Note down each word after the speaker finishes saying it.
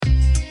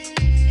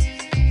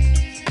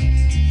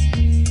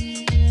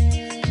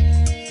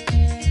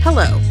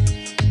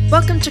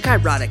Welcome to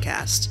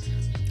Kairoticast,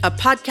 a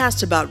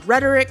podcast about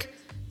rhetoric,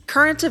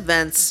 current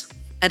events,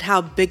 and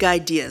how big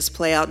ideas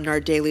play out in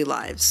our daily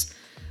lives.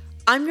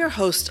 I'm your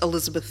host,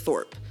 Elizabeth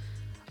Thorpe.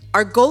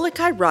 Our goal at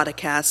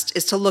Kairoticast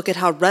is to look at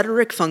how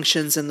rhetoric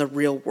functions in the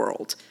real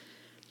world.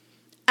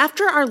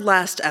 After our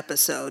last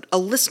episode, a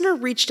listener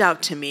reached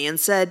out to me and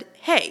said,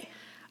 "Hey,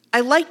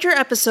 I liked your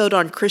episode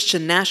on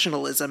Christian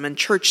nationalism and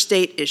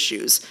church-state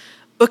issues,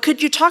 but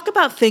could you talk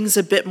about things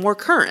a bit more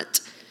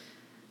current?"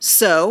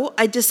 So,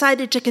 I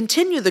decided to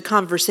continue the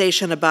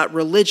conversation about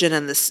religion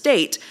and the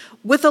state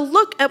with a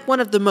look at one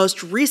of the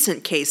most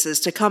recent cases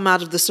to come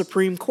out of the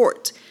Supreme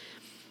Court.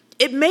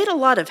 It made a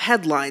lot of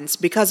headlines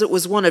because it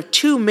was one of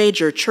two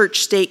major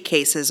church-state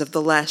cases of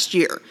the last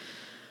year.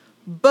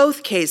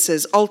 Both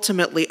cases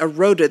ultimately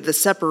eroded the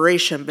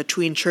separation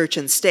between church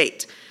and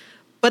state.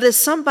 But as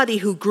somebody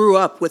who grew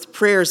up with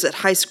prayers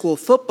at high school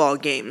football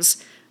games,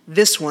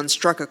 this one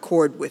struck a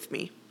chord with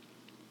me.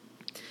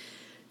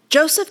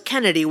 Joseph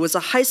Kennedy was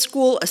a high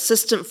school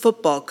assistant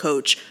football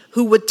coach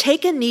who would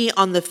take a knee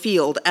on the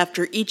field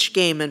after each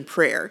game in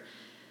prayer.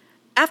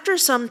 After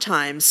some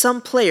time,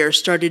 some players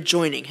started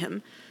joining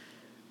him.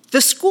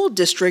 The school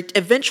district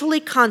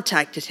eventually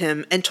contacted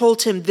him and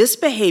told him this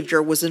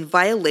behavior was in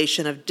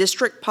violation of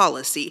district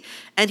policy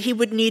and he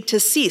would need to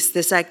cease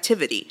this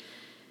activity.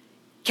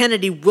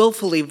 Kennedy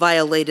willfully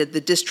violated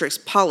the district's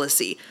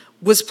policy,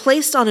 was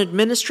placed on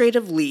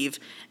administrative leave,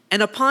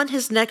 and upon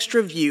his next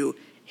review,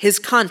 his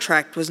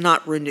contract was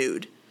not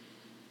renewed.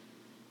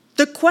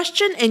 The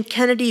question in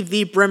Kennedy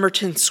v.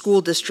 Bremerton School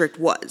District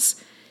was,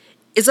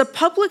 is a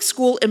public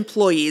school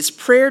employee's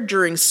prayer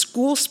during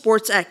school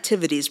sports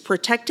activities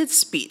protected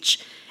speech,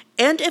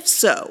 and if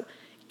so,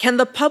 can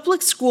the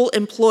public school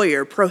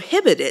employer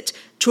prohibit it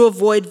to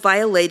avoid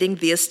violating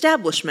the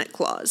Establishment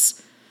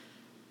Clause?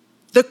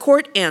 The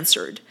court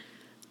answered,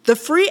 the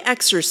free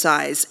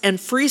exercise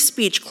and free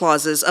speech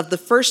clauses of the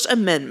First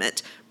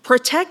Amendment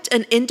protect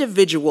an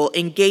individual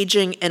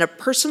engaging in a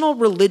personal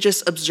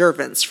religious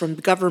observance from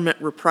government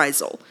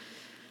reprisal.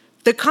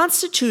 The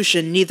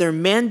Constitution neither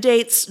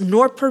mandates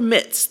nor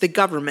permits the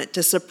government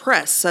to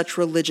suppress such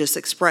religious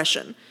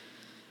expression.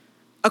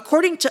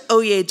 According to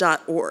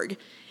Oye.org,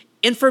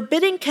 in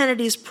forbidding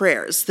Kennedy's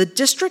prayers, the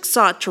district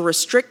sought to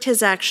restrict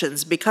his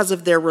actions because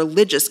of their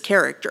religious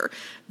character,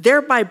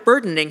 thereby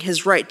burdening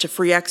his right to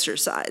free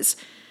exercise.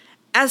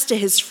 As to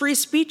his free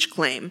speech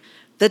claim,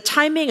 the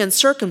timing and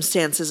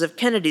circumstances of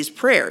Kennedy's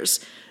prayers,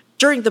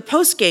 during the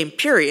post-game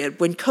period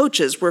when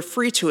coaches were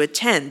free to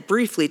attend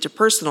briefly to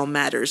personal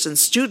matters and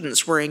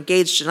students were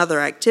engaged in other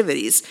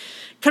activities,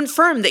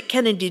 confirmed that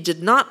Kennedy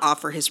did not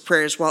offer his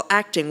prayers while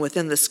acting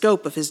within the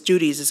scope of his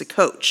duties as a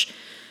coach.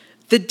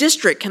 The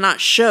district cannot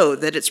show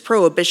that its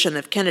prohibition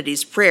of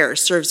Kennedy's prayer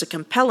serves a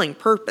compelling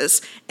purpose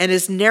and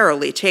is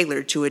narrowly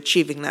tailored to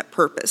achieving that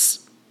purpose.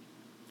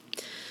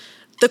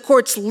 The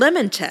court's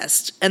Lemon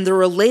test and the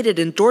related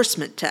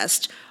endorsement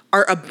test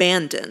are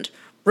abandoned,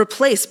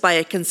 replaced by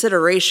a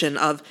consideration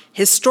of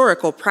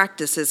historical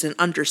practices and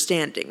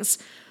understandings.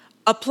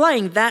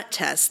 Applying that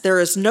test, there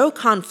is no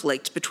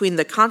conflict between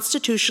the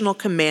constitutional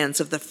commands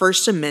of the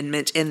First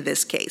Amendment in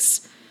this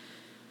case.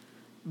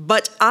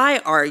 But I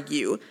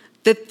argue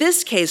that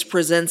this case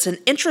presents an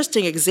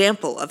interesting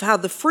example of how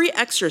the Free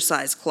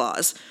Exercise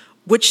Clause,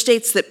 which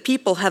states that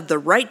people have the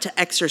right to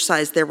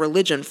exercise their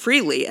religion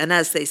freely and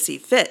as they see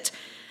fit,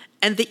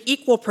 and the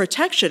Equal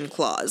Protection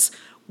Clause,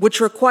 which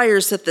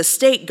requires that the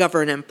state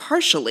govern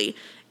impartially,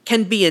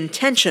 can be in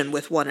tension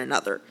with one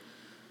another.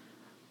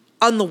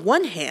 On the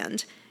one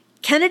hand,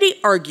 Kennedy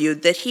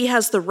argued that he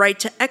has the right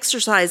to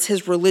exercise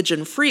his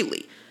religion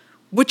freely,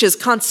 which is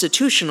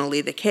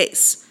constitutionally the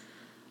case.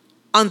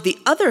 On the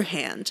other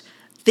hand,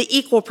 the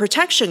Equal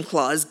Protection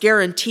Clause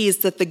guarantees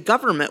that the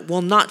government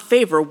will not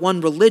favor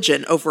one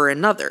religion over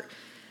another.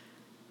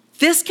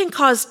 This can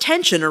cause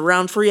tension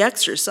around free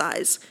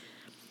exercise.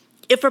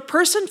 If a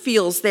person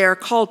feels they are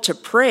called to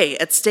pray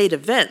at state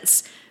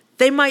events,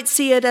 they might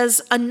see it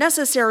as a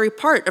necessary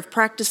part of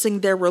practicing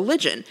their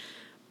religion,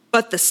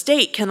 but the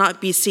state cannot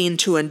be seen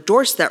to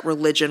endorse that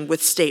religion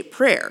with state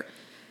prayer.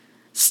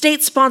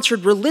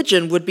 State-sponsored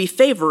religion would be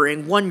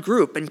favoring one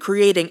group and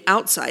creating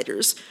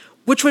outsiders,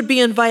 which would be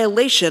in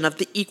violation of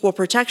the Equal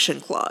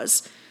Protection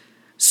Clause.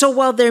 So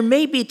while there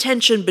may be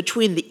tension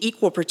between the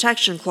Equal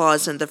Protection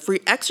Clause and the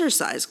Free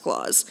Exercise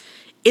Clause,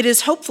 it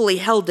is hopefully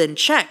held in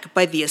check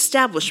by the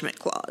Establishment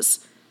Clause.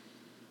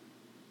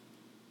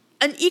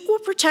 An equal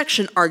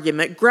protection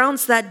argument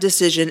grounds that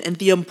decision in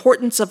the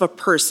importance of a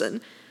person.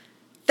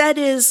 That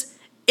is,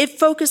 it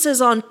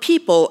focuses on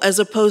people as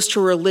opposed to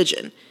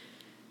religion.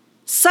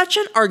 Such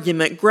an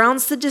argument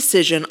grounds the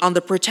decision on the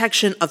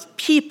protection of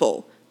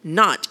people,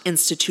 not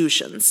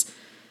institutions.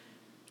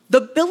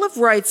 The Bill of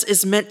Rights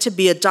is meant to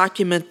be a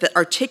document that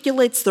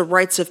articulates the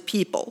rights of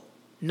people,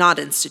 not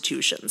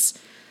institutions.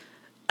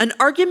 An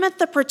argument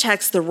that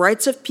protects the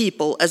rights of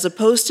people as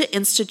opposed to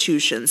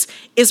institutions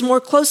is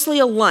more closely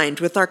aligned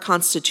with our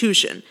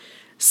Constitution,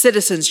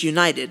 Citizens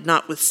United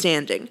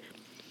notwithstanding.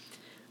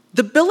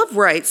 The Bill of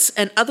Rights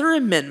and other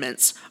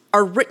amendments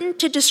are written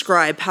to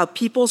describe how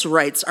people's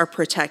rights are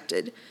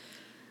protected.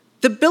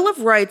 The Bill of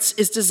Rights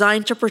is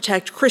designed to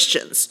protect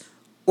Christians,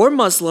 or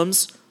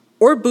Muslims,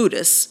 or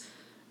Buddhists,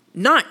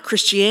 not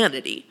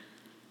Christianity.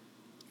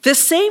 The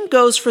same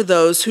goes for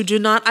those who do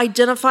not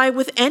identify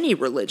with any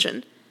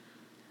religion.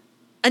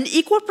 An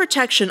equal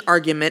protection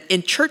argument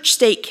in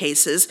church-state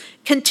cases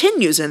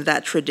continues in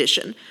that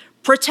tradition,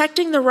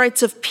 protecting the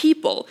rights of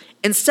people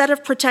instead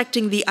of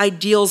protecting the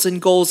ideals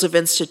and goals of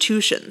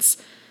institutions.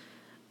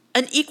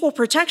 An equal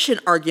protection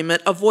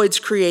argument avoids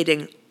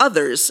creating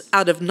others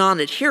out of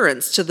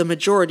non-adherence to the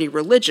majority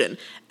religion,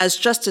 as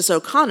Justice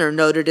O'Connor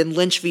noted in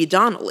Lynch v.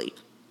 Donnelly.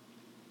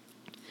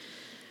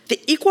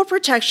 The Equal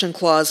Protection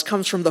Clause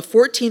comes from the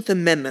 14th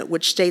Amendment,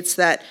 which states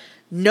that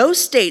no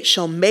state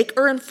shall make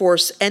or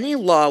enforce any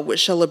law which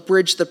shall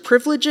abridge the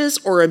privileges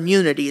or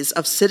immunities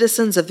of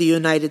citizens of the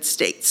United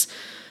States,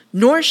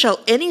 nor shall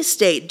any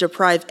state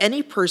deprive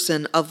any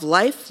person of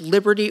life,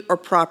 liberty, or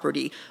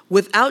property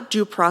without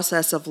due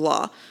process of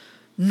law,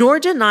 nor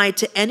deny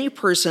to any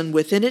person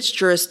within its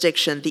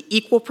jurisdiction the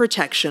equal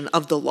protection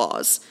of the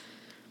laws.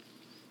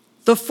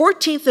 The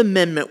 14th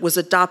Amendment was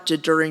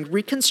adopted during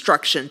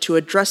Reconstruction to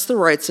address the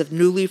rights of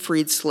newly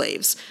freed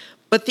slaves,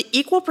 but the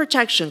Equal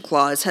Protection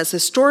Clause has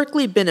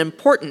historically been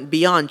important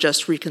beyond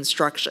just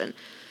Reconstruction.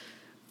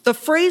 The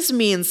phrase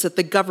means that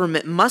the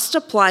government must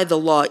apply the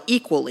law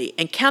equally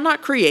and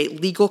cannot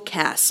create legal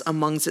castes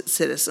amongst its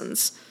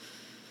citizens.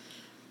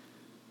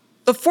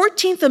 The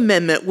 14th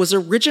Amendment was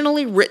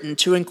originally written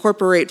to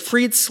incorporate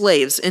freed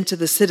slaves into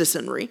the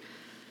citizenry.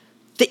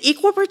 The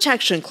Equal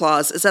Protection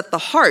Clause is at the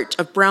heart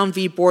of Brown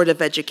v. Board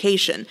of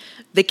Education,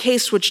 the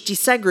case which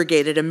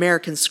desegregated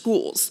American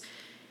schools.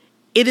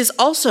 It is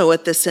also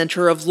at the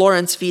center of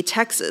Lawrence v.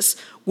 Texas,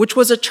 which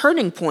was a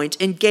turning point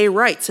in gay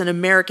rights in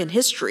American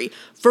history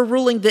for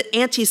ruling that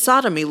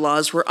anti-sodomy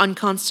laws were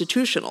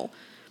unconstitutional.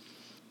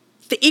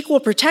 The Equal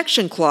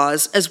Protection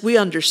Clause, as we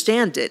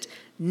understand it,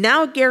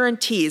 now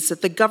guarantees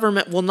that the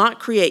government will not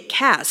create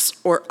castes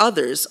or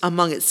others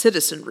among its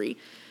citizenry.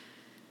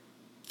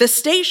 The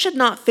state should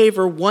not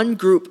favor one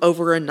group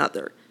over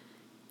another.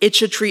 It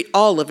should treat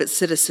all of its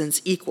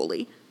citizens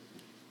equally.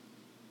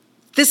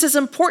 This is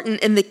important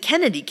in the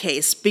Kennedy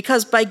case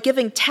because by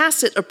giving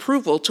tacit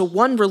approval to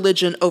one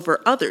religion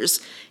over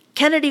others,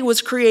 Kennedy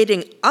was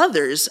creating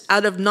others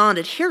out of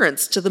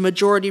non-adherence to the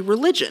majority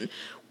religion,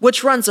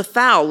 which runs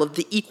afoul of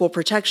the Equal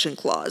Protection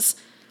Clause.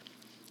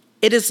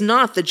 It is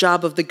not the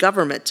job of the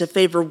government to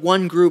favor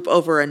one group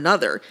over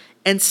another,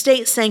 and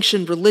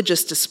state-sanctioned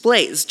religious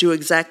displays do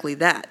exactly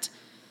that.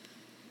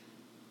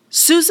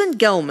 Susan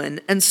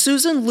Gelman and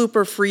Susan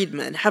Looper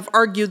Friedman have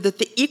argued that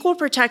the Equal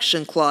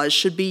Protection Clause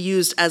should be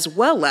used as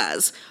well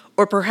as,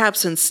 or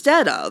perhaps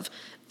instead of,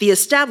 the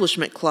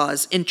Establishment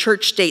Clause in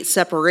church-state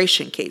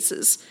separation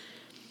cases.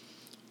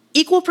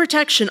 Equal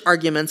protection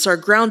arguments are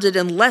grounded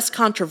in less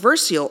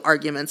controversial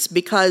arguments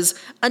because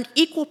an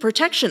equal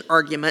protection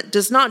argument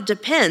does not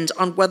depend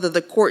on whether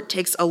the court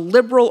takes a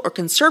liberal or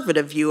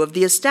conservative view of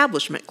the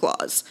Establishment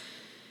Clause.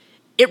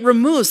 It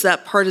removes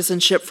that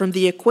partisanship from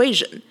the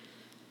equation.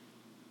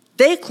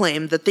 They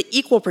claim that the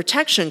Equal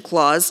Protection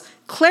Clause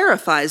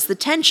clarifies the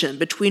tension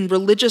between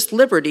religious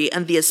liberty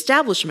and the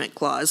Establishment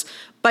Clause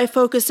by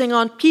focusing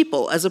on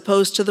people as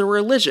opposed to the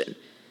religion.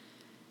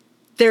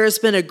 There has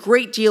been a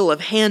great deal of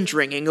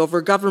hand-wringing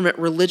over government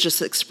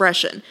religious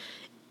expression.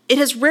 It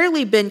has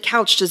rarely been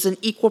couched as an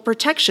Equal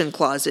Protection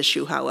Clause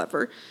issue,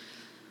 however.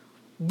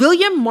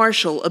 William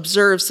Marshall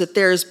observes that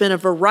there has been a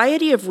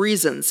variety of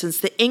reasons since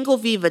the Engle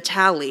v.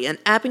 Vitale and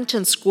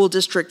Abington School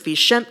District v.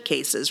 Schempp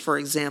cases, for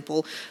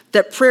example,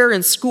 that prayer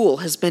in school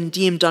has been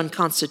deemed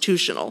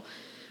unconstitutional.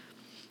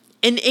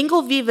 In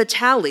Engle v.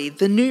 Vitale,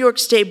 the New York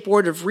State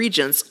Board of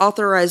Regents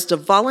authorized a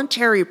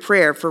voluntary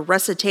prayer for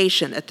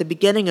recitation at the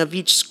beginning of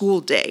each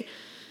school day.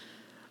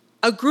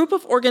 A group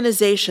of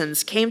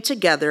organizations came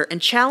together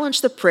and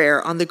challenged the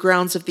prayer on the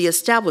grounds of the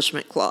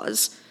Establishment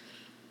Clause.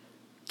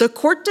 The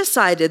court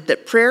decided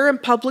that prayer in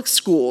public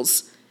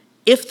schools,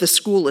 if the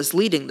school is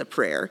leading the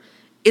prayer,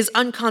 is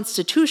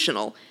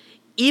unconstitutional,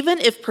 even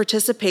if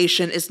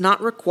participation is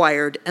not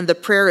required and the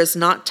prayer is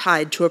not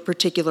tied to a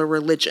particular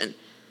religion.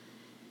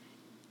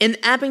 In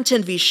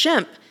Abington v.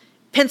 Schempp,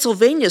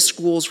 Pennsylvania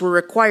schools were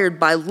required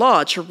by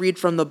law to read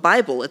from the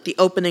Bible at the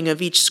opening of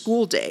each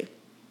school day.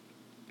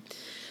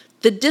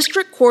 The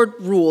district court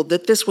ruled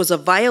that this was a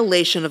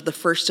violation of the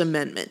First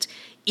Amendment,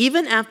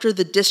 even after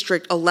the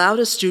district allowed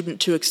a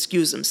student to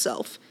excuse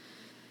himself.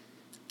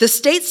 The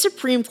state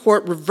Supreme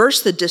Court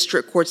reversed the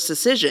district court's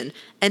decision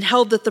and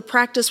held that the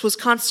practice was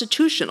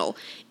constitutional,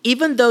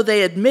 even though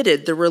they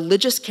admitted the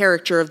religious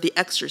character of the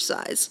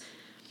exercise.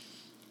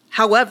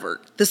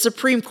 However, the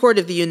Supreme Court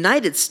of the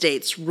United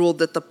States ruled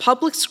that the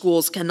public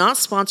schools cannot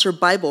sponsor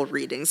Bible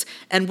readings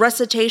and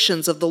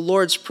recitations of the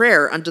Lord's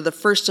Prayer under the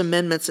First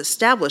Amendment's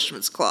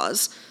Establishment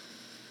Clause.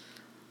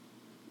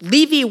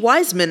 Levi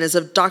Wiseman is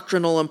of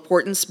doctrinal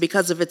importance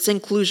because of its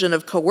inclusion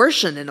of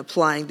coercion in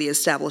applying the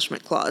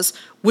Establishment Clause,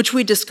 which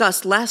we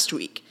discussed last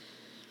week.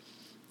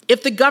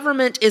 If the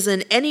government is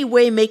in any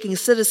way making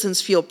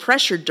citizens feel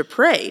pressured to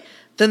pray,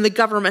 then the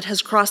government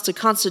has crossed a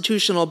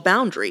constitutional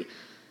boundary.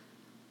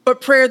 But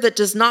prayer that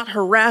does not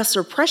harass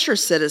or pressure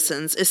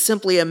citizens is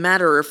simply a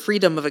matter of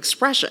freedom of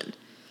expression.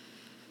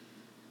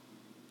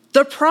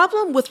 The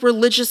problem with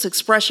religious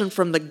expression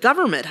from the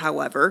government,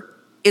 however,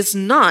 is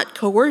not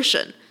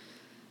coercion.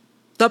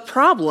 The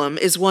problem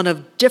is one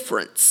of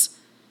difference.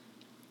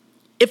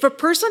 If a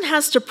person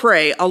has to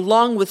pray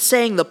along with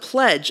saying the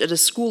pledge at a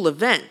school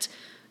event,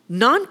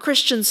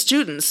 non-Christian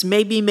students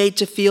may be made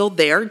to feel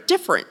they are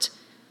different.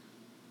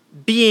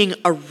 Being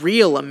a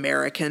real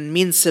American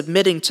means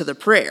submitting to the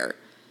prayer.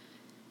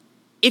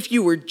 If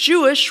you were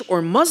Jewish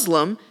or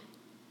Muslim,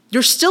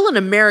 you're still an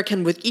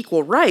American with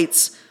equal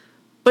rights,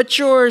 but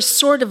you're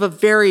sort of a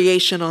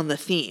variation on the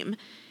theme.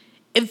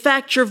 In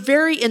fact, your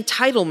very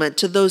entitlement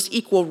to those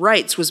equal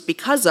rights was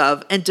because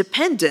of and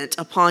dependent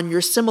upon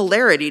your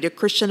similarity to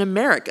Christian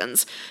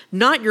Americans,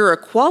 not your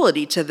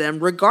equality to them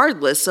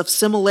regardless of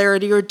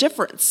similarity or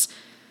difference.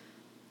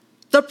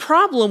 The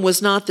problem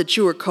was not that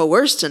you were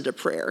coerced into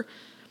prayer.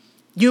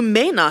 You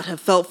may not have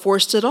felt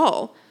forced at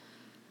all.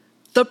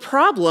 The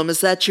problem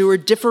is that you were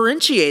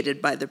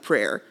differentiated by the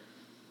prayer.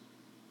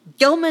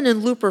 Gelman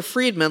and Looper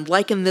Friedman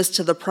liken this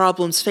to the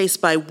problems faced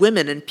by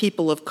women and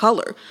people of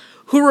color,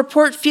 who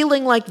report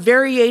feeling like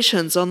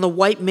variations on the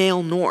white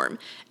male norm,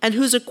 and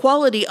whose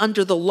equality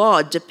under the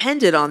law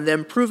depended on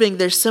them proving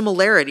their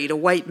similarity to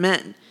white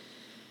men.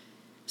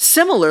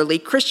 Similarly,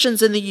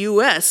 Christians in the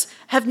U.S.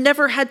 have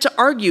never had to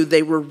argue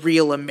they were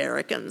real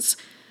Americans.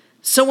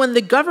 So when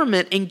the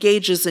government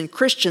engages in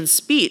Christian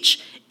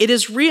speech, it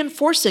is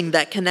reinforcing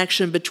that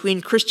connection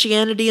between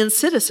Christianity and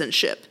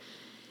citizenship.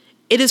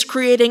 It is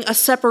creating a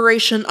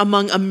separation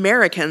among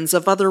Americans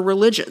of other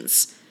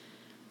religions.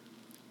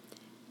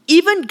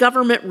 Even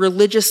government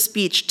religious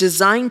speech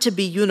designed to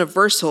be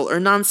universal or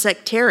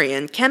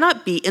non-sectarian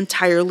cannot be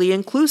entirely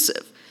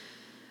inclusive.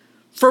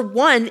 For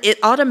one, it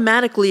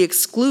automatically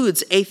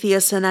excludes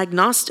atheists and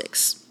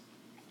agnostics.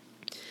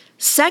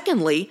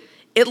 Secondly,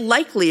 it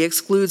likely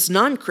excludes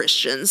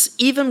non-Christians,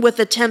 even with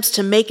attempts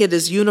to make it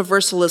as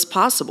universal as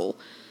possible.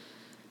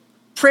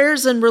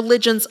 Prayers in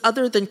religions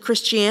other than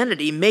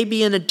Christianity may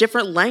be in a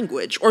different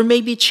language or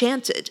may be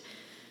chanted.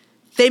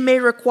 They may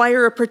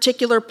require a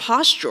particular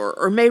posture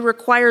or may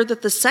require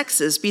that the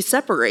sexes be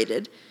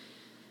separated.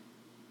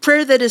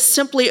 Prayer that is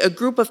simply a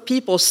group of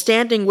people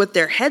standing with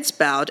their heads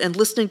bowed and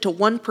listening to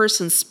one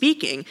person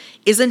speaking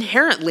is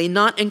inherently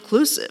not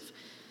inclusive.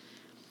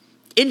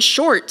 In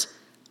short,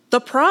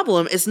 the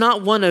problem is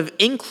not one of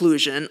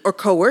inclusion or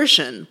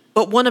coercion,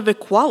 but one of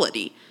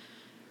equality.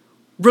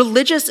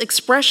 Religious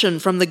expression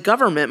from the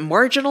government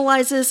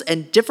marginalizes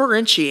and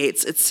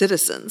differentiates its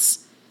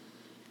citizens.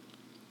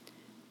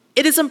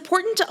 It is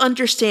important to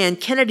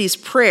understand Kennedy's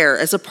prayer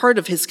as a part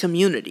of his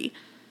community.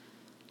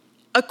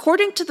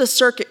 According to the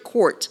Circuit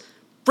Court,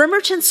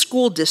 Bremerton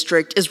School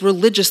District is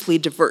religiously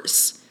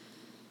diverse.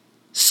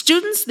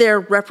 Students there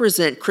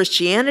represent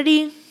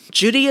Christianity,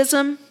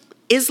 Judaism,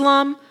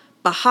 Islam,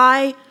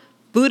 Baha'i,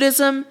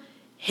 Buddhism,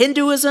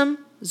 Hinduism,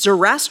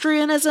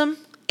 Zoroastrianism,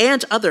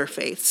 and other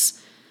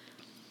faiths.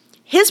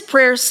 His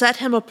prayer set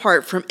him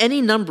apart from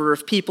any number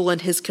of people in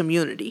his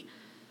community.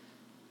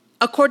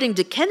 According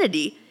to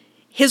Kennedy,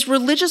 his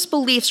religious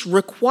beliefs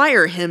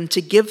require him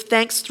to give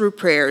thanks through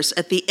prayers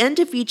at the end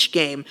of each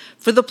game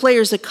for the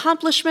players'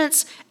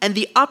 accomplishments and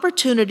the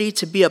opportunity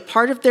to be a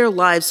part of their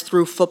lives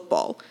through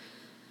football.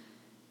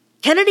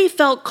 Kennedy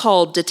felt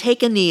called to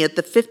take a knee at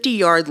the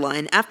 50-yard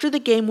line after the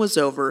game was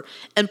over,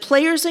 and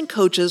players and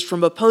coaches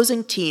from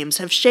opposing teams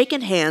have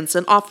shaken hands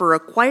and offer a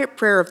quiet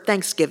prayer of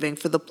thanksgiving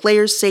for the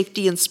players'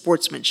 safety and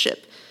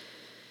sportsmanship.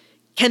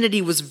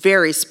 Kennedy was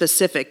very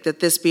specific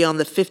that this be on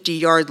the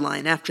 50-yard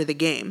line after the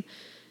game.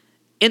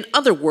 In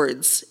other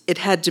words, it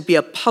had to be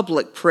a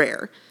public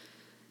prayer.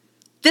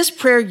 This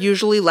prayer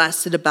usually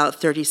lasted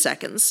about 30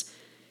 seconds.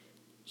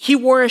 He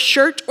wore a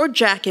shirt or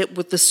jacket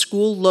with the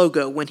school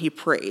logo when he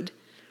prayed.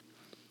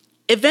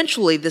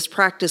 Eventually, this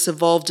practice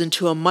evolved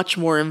into a much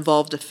more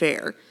involved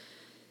affair.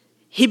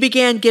 He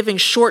began giving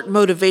short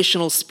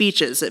motivational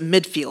speeches at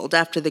midfield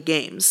after the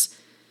games.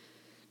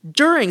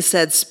 During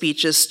said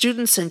speeches,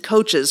 students and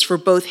coaches for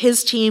both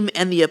his team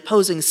and the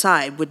opposing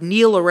side would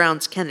kneel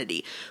around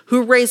Kennedy,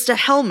 who raised a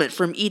helmet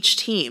from each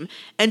team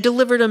and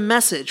delivered a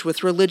message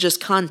with religious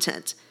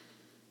content.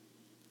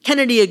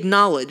 Kennedy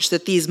acknowledged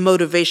that these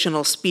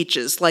motivational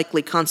speeches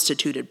likely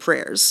constituted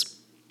prayers.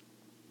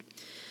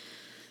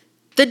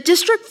 The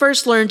district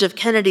first learned of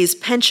Kennedy's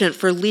penchant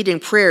for leading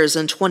prayers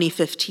in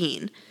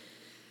 2015.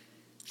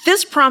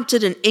 This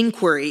prompted an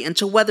inquiry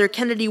into whether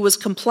Kennedy was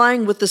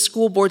complying with the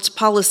school board's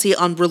policy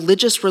on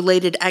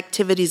religious-related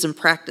activities and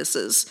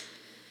practices.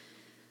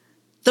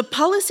 The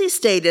policy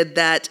stated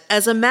that,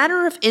 as a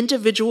matter of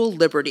individual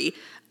liberty,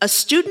 a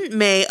student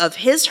may, of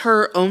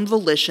his/her own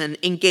volition,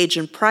 engage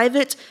in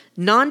private,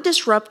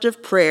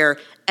 non-disruptive prayer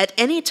at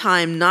any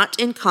time not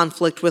in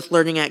conflict with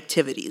learning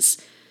activities.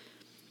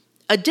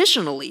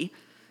 Additionally,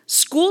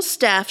 School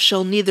staff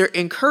shall neither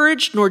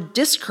encourage nor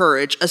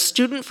discourage a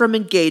student from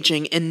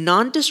engaging in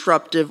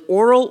non-disruptive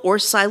oral or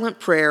silent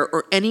prayer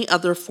or any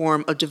other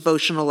form of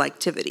devotional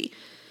activity.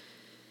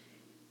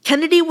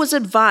 Kennedy was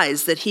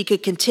advised that he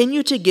could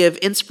continue to give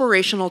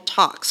inspirational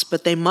talks,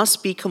 but they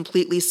must be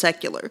completely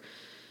secular.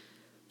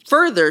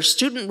 Further,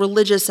 student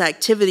religious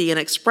activity and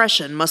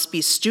expression must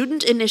be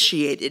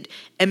student-initiated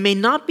and may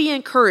not be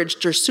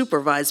encouraged or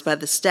supervised by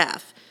the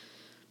staff.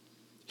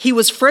 He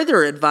was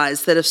further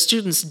advised that if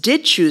students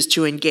did choose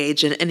to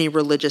engage in any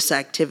religious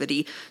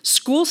activity,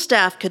 school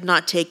staff could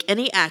not take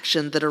any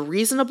action that a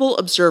reasonable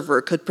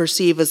observer could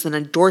perceive as an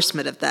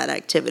endorsement of that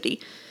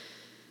activity.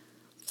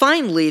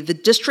 Finally, the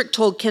district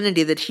told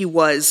Kennedy that he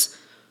was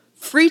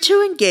free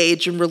to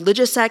engage in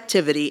religious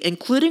activity,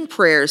 including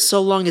prayers,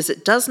 so long as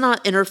it does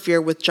not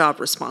interfere with job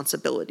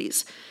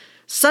responsibilities.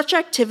 Such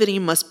activity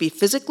must be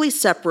physically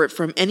separate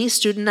from any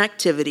student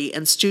activity,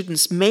 and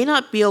students may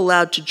not be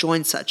allowed to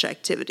join such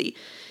activity.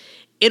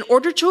 In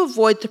order to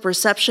avoid the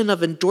perception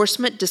of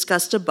endorsement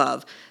discussed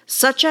above,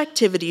 such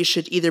activity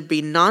should either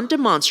be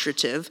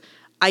non-demonstrative,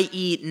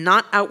 i.e.,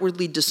 not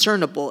outwardly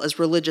discernible as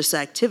religious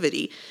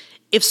activity,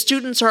 if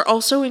students are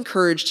also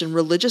encouraged in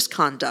religious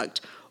conduct,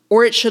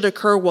 or it should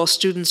occur while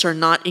students are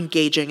not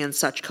engaging in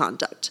such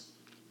conduct.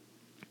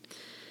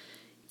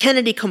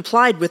 Kennedy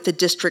complied with the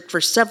district for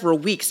several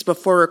weeks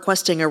before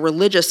requesting a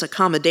religious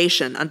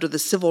accommodation under the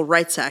Civil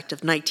Rights Act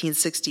of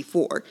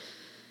 1964.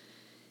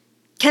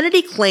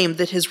 Kennedy claimed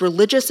that his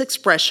religious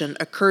expression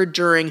occurred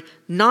during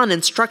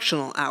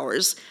non-instructional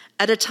hours,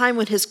 at a time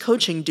when his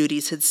coaching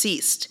duties had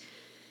ceased.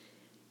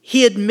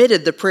 He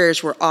admitted the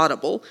prayers were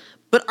audible,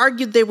 but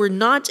argued they were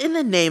not in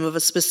the name of a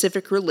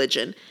specific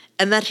religion,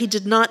 and that he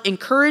did not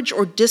encourage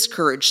or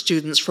discourage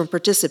students from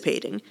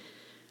participating.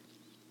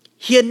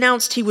 He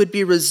announced he would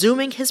be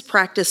resuming his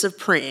practice of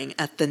praying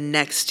at the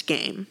next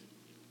game.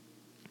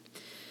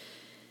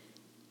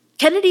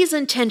 Kennedy's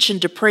intention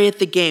to pray at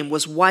the game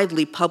was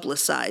widely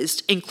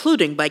publicized,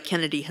 including by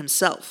Kennedy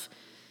himself.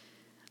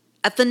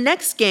 At the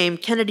next game,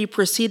 Kennedy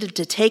proceeded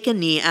to take a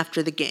knee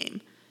after the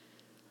game.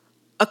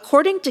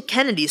 According to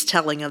Kennedy's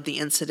telling of the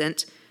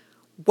incident,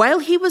 while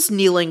he was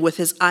kneeling with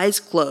his eyes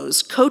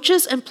closed,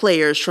 coaches and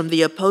players from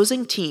the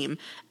opposing team,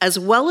 as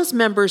well as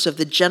members of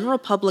the general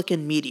public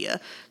and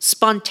media,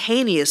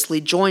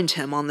 spontaneously joined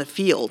him on the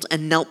field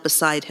and knelt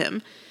beside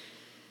him.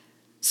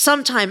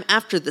 Sometime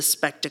after this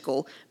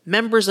spectacle,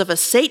 members of a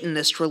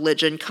Satanist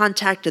religion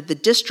contacted the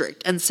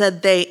district and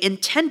said they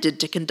intended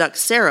to conduct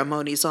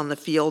ceremonies on the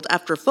field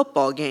after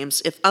football games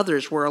if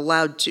others were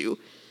allowed to.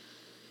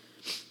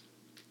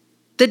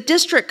 The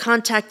district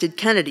contacted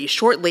Kennedy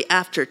shortly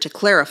after to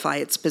clarify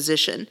its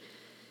position.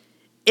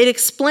 It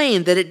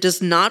explained that it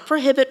does not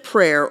prohibit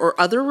prayer or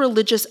other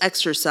religious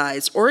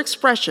exercise or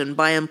expression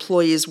by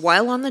employees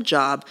while on the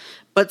job,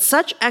 but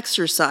such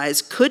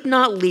exercise could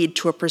not lead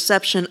to a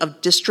perception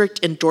of district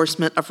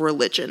endorsement of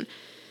religion.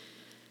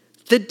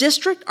 The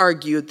district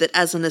argued that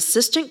as an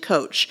assistant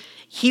coach,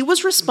 he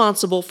was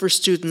responsible for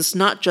students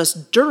not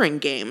just during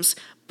games,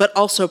 but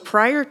also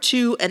prior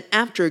to and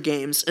after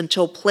games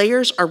until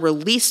players are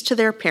released to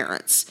their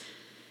parents.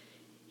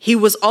 He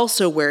was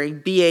also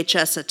wearing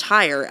BHS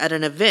attire at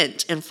an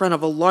event in front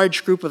of a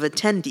large group of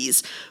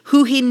attendees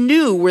who he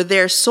knew were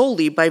there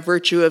solely by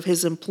virtue of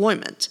his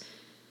employment.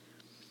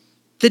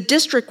 The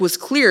district was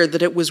clear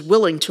that it was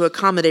willing to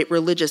accommodate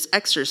religious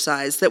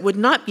exercise that would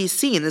not be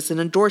seen as an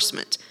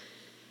endorsement.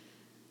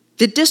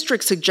 The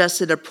district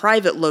suggested a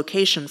private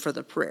location for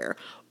the prayer,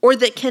 or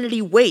that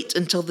Kennedy wait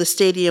until the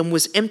stadium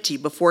was empty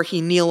before he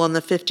kneel on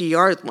the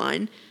 50-yard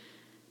line.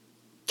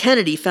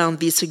 Kennedy found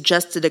these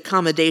suggested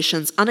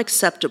accommodations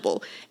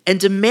unacceptable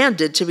and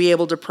demanded to be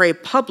able to pray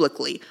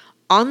publicly,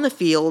 on the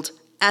field,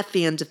 at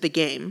the end of the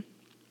game.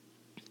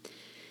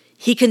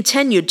 He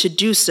continued to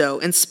do so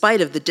in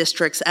spite of the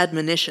district's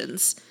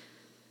admonitions.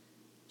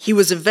 He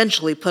was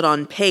eventually put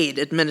on paid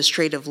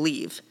administrative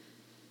leave.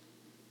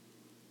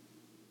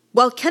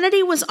 While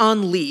Kennedy was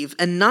on leave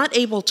and not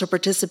able to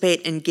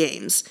participate in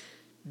games,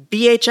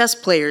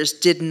 BHS players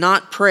did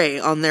not pray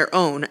on their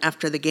own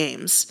after the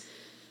games.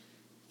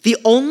 The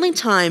only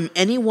time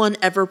anyone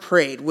ever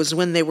prayed was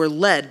when they were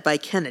led by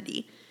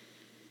Kennedy.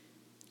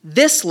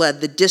 This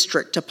led the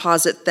district to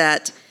posit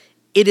that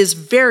it is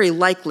very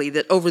likely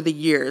that over the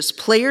years,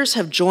 players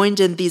have joined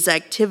in these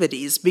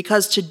activities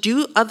because to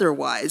do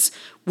otherwise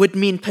would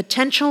mean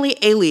potentially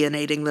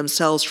alienating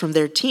themselves from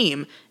their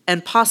team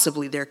and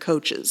possibly their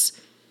coaches.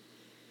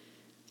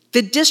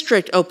 The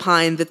district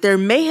opined that there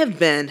may have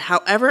been,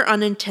 however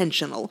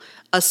unintentional,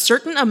 a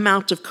certain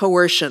amount of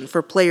coercion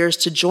for players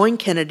to join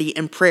Kennedy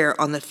in prayer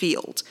on the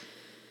field.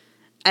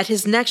 At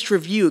his next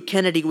review,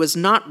 Kennedy was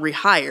not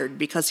rehired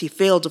because he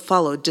failed to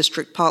follow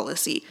district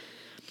policy.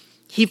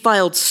 He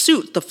filed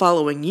suit the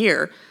following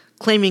year,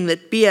 claiming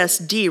that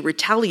BSD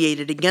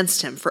retaliated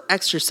against him for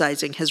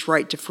exercising his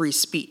right to free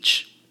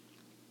speech.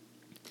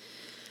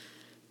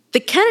 The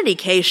Kennedy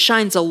case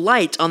shines a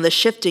light on the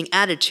shifting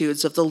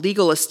attitudes of the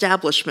legal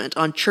establishment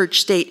on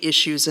church-state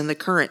issues in the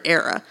current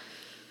era.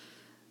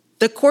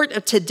 The court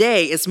of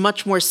today is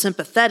much more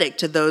sympathetic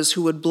to those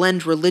who would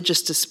blend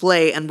religious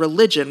display and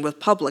religion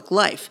with public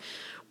life,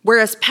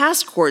 whereas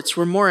past courts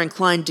were more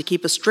inclined to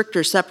keep a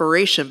stricter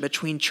separation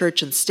between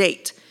church and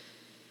state.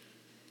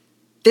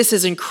 This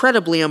is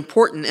incredibly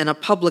important in a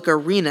public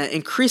arena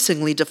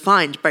increasingly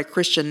defined by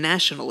Christian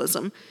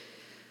nationalism.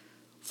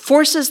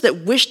 Forces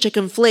that wish to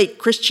conflate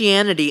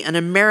Christianity and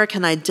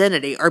American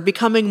identity are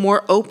becoming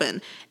more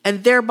open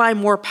and thereby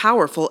more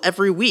powerful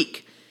every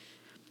week.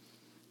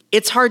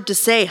 It's hard to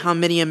say how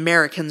many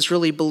Americans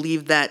really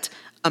believe that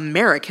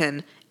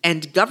American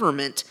and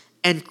government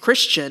and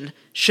Christian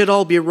should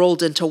all be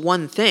rolled into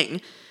one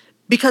thing,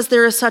 because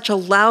there is such a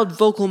loud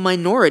vocal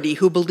minority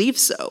who believe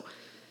so.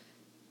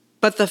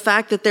 But the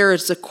fact that there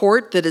is a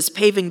court that is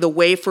paving the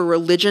way for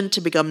religion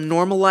to become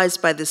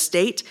normalized by the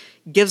state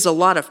gives a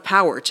lot of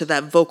power to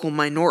that vocal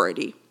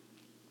minority.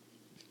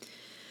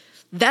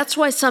 That's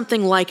why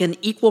something like an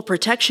equal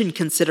protection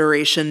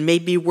consideration may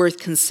be worth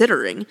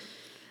considering.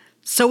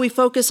 So we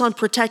focus on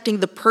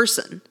protecting the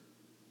person,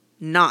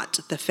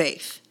 not the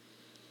faith.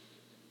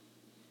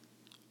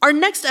 Our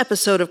next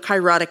episode of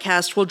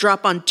Kairoticast will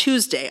drop on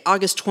Tuesday,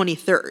 August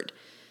 23rd.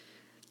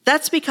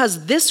 That's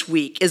because this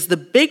week is the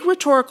Big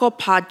Rhetorical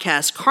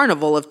Podcast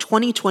Carnival of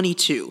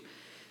 2022.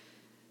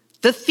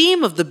 The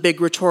theme of the Big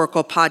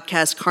Rhetorical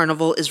Podcast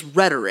Carnival is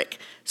rhetoric,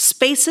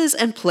 spaces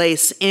and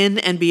place in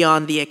and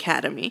beyond the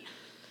academy.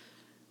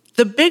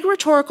 The Big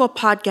Rhetorical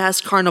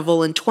Podcast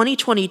Carnival in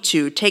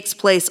 2022 takes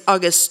place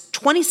August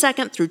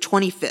 22nd through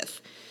 25th.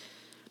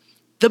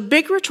 The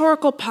Big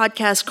Rhetorical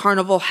Podcast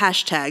Carnival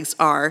hashtags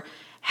are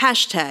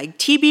hashtag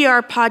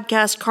TBR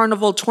Podcast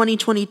Carnival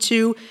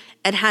 2022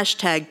 and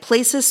hashtag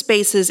Places,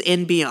 Spaces,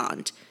 and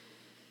Beyond.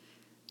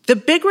 The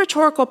Big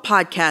Rhetorical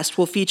Podcast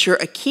will feature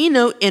a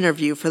keynote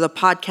interview for the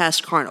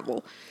Podcast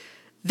Carnival.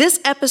 This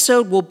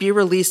episode will be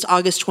released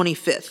August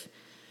 25th.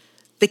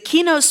 The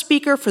keynote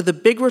speaker for the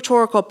Big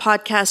Rhetorical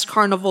Podcast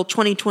Carnival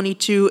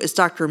 2022 is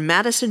Dr.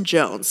 Madison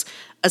Jones,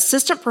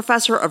 Assistant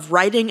Professor of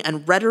Writing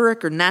and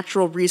Rhetoric or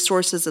Natural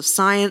Resources of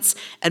Science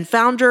and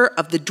founder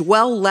of the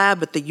Dwell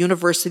Lab at the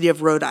University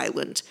of Rhode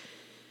Island.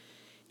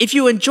 If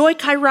you enjoy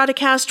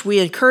Kairoticast, we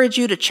encourage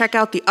you to check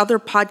out the other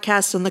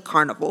podcasts in the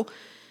carnival.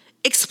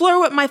 Explore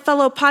what my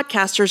fellow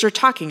podcasters are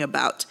talking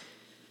about.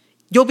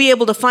 You'll be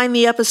able to find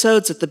the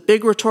episodes at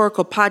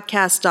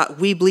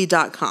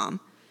thebigRhetoricalPodcast.weebly.com.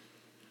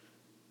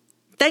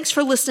 Thanks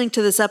for listening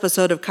to this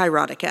episode of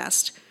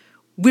Kairoticast.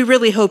 We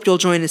really hope you'll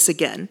join us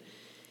again.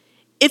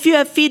 If you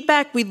have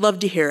feedback, we'd love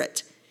to hear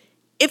it.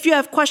 If you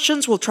have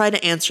questions, we'll try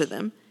to answer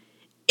them.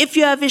 If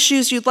you have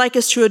issues you'd like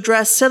us to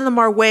address, send them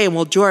our way and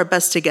we'll do our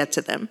best to get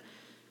to them.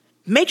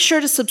 Make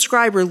sure to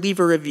subscribe or leave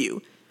a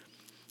review.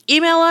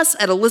 Email us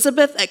at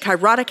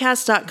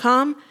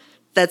elizabeth@kairoticast.com.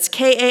 That's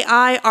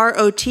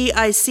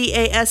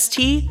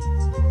KAIROTICAST.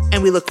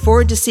 And we look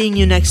forward to seeing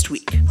you next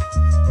week.